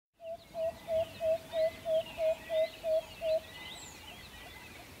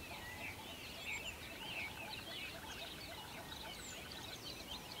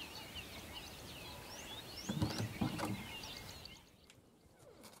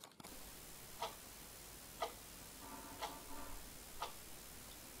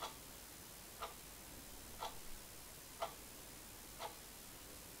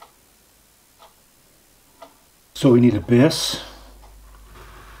So we need a base,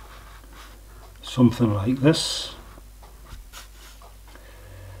 something like this.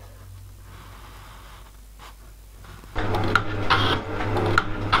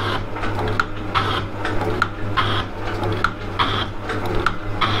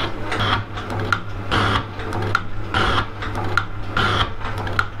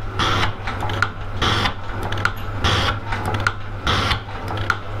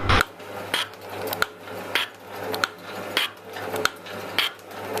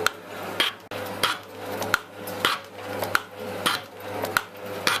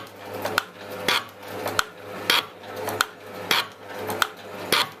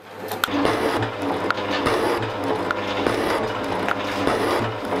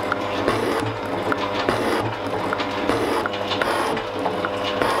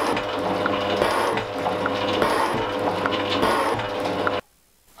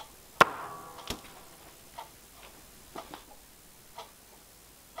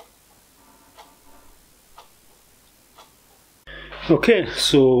 Okay,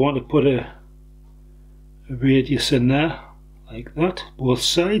 so I want to put a radius in there, like that, both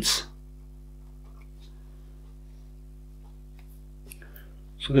sides.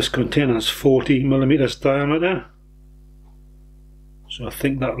 So this container has 40mm diameter, so I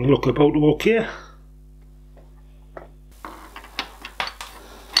think that'll look about okay.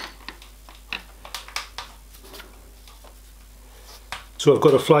 So I've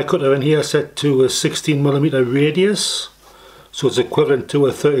got a fly cutter in here set to a 16mm radius. So it's equivalent to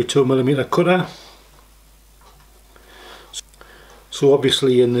a 32mm cutter. So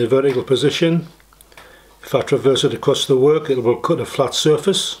obviously in the vertical position, if I traverse it across the work, it will cut a flat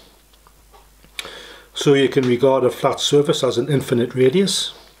surface. So you can regard a flat surface as an infinite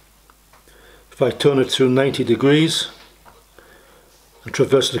radius. If I turn it through 90 degrees and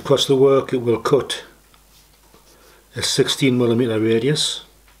traverse it across the work, it will cut a 16mm radius.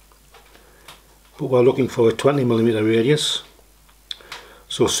 But we're looking for a 20mm radius.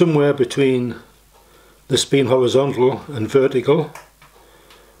 So somewhere between this being horizontal and vertical,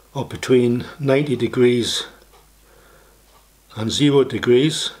 or between 90 degrees and 0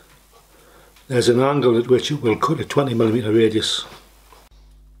 degrees, there's an angle at which it will cut a 20mm radius.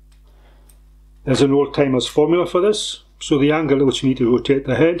 There's an old timer's formula for this. So the angle at which you need to rotate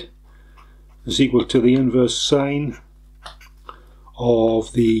the head is equal to the inverse sine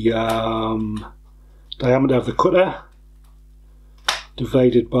of the diameter of the cutter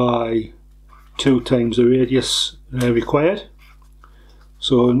divided by 2 times the radius required.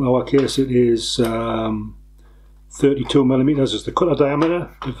 So in our case it is 32mm is the cutter diameter,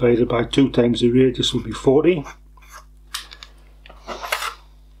 divided by 2 times the radius will be 40.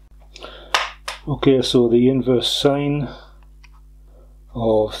 Okay, so the inverse sine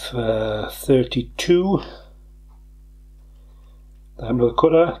of 32 diameter of the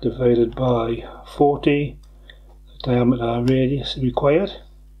cutter divided by 40 diameter radius required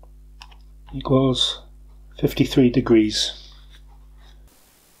equals 53 degrees.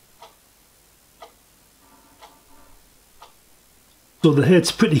 So the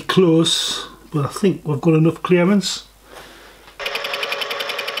head's pretty close, but I think we've got enough clearance.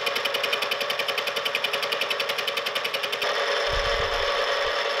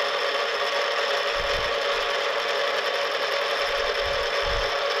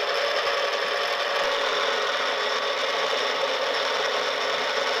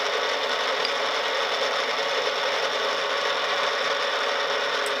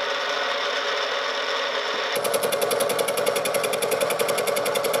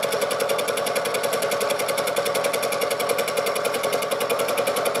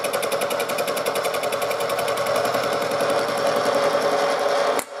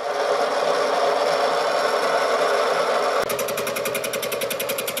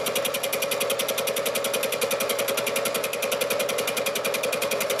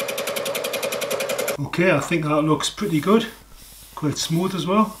 Okay, I think that looks pretty good, quite smooth as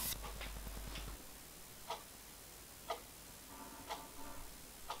well.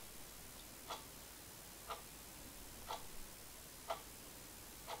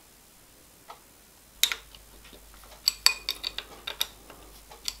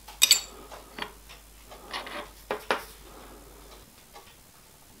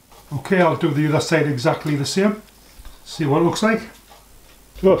 Okay, I'll do the other side exactly the same, see what it looks like.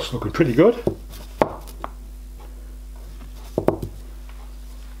 Oh, it's looking pretty good.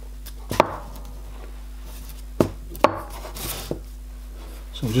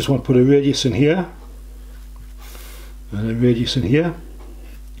 So I just want to put a radius in here and a radius in here.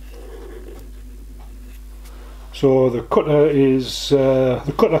 So the cutter is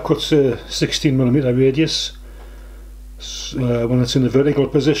the cutter cuts a 16mm radius when it's in the vertical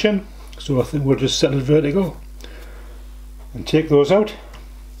position. So I think we'll just set it vertical and take those out.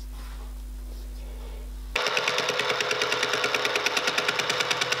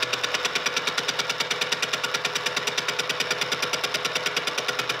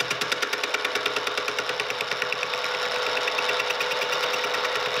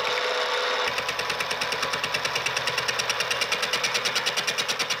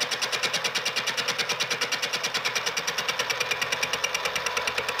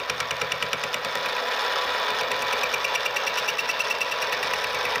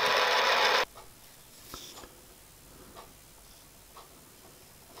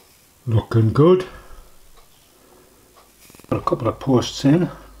 Looking good. Got a couple of posts in.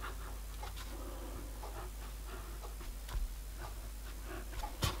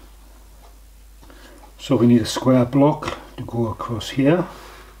 So we need a square block to go across here.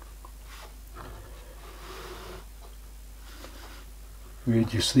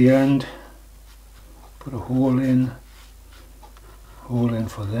 Reduce the end. Put a hole in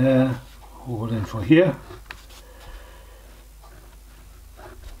for there, hole in for here.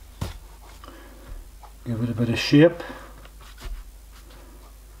 Give it a bit of shape.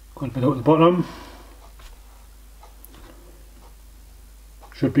 Got a bit out the bottom.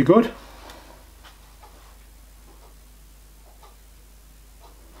 Should be good.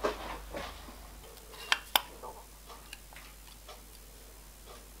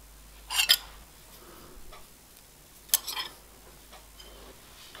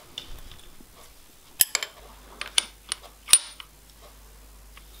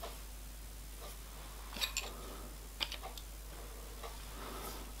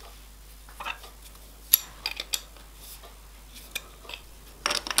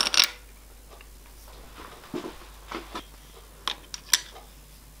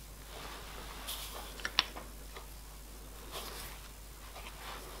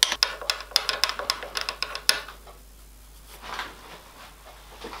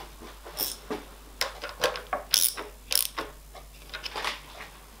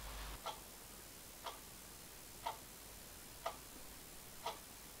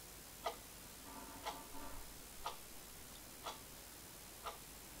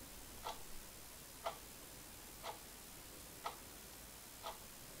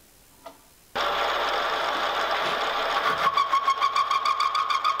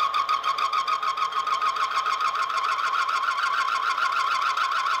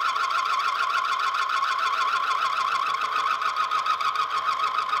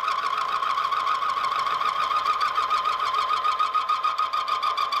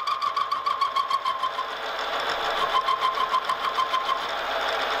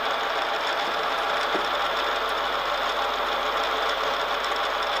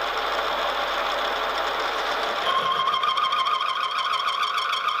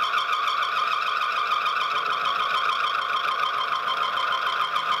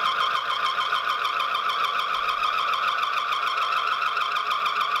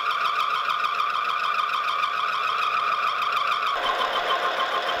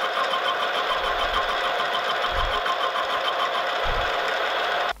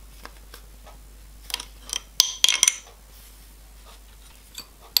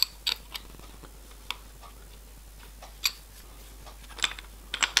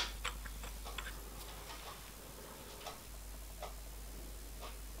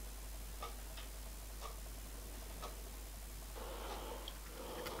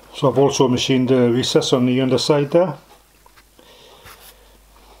 So I've also machined a recess on the underside there.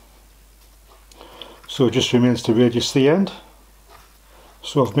 So it just remains to radius the end.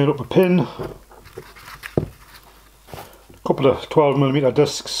 So I've made up a pin, a couple of 12mm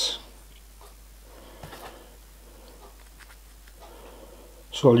discs.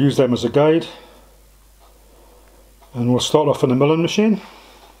 So I'll use them as a guide, and we'll start off on the milling machine.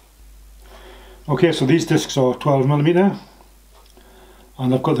 Okay, so these discs are 12mm,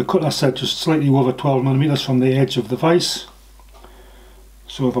 and I've got the cutter set just slightly over 12mm from the edge of the vise.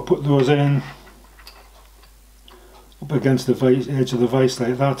 So if I put those in up against the edge of the vise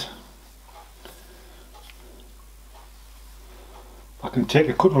like that, I can take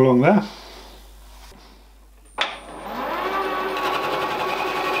a cut along there.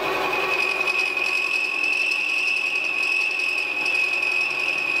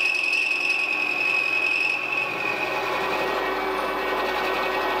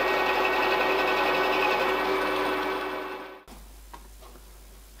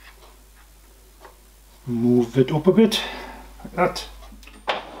 Move it up a bit, like that.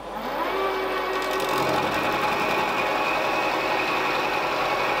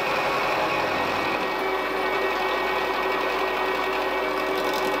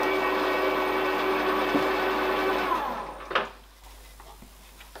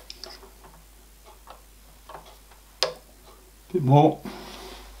 bit more.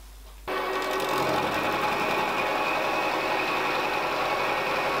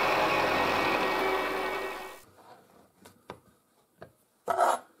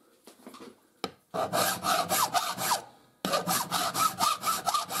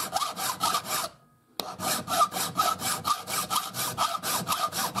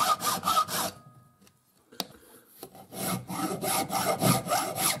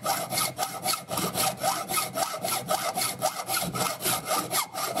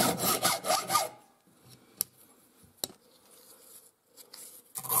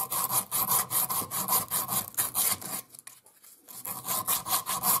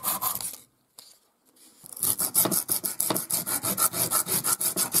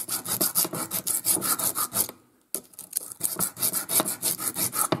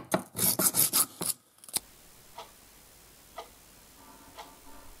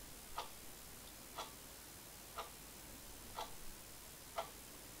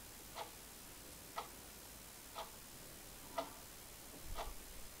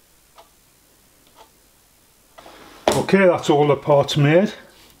 Okay, that's all the parts made.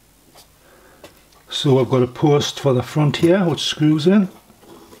 So I've got a post for the front here which screws in.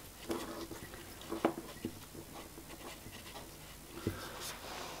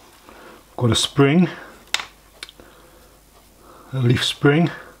 Got a spring, a leaf spring.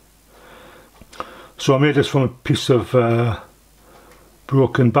 So I made this from a piece of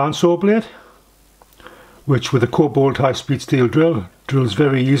broken bandsaw blade, which with a cobalt high-speed steel drill drills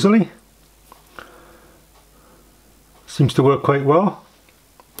very easily. Seems to work quite well.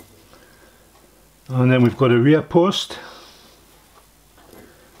 And then we've got a rear post.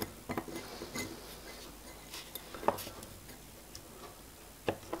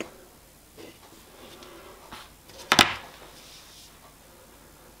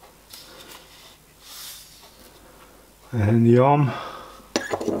 And the arm.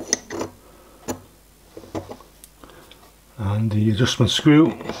 And the adjustment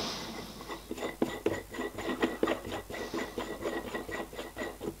screw.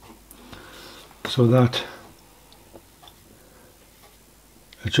 So that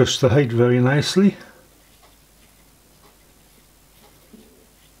adjusts the height very nicely.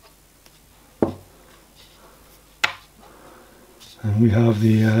 And we have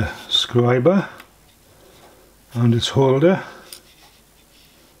the scriber and its holder,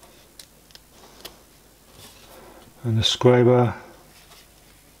 and the scriber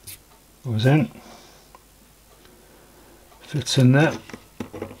goes in, fits in there.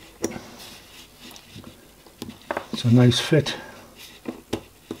 It's a nice fit.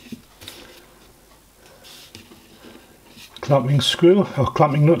 Clamping screw, or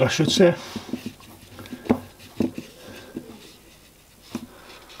clamping nut I should say.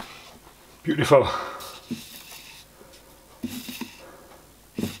 Beautiful.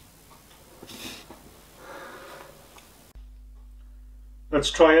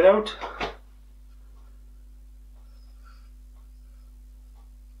 Let's try it out.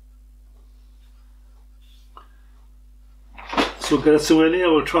 So get it so in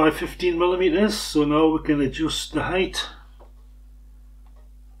here, we'll try 15mm, so now we can adjust the height.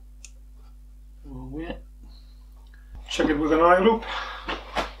 Wait. Check it with an eye loop.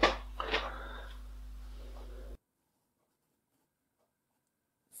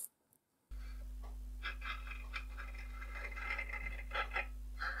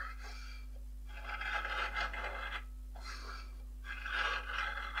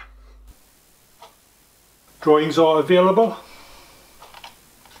 Drawings are available.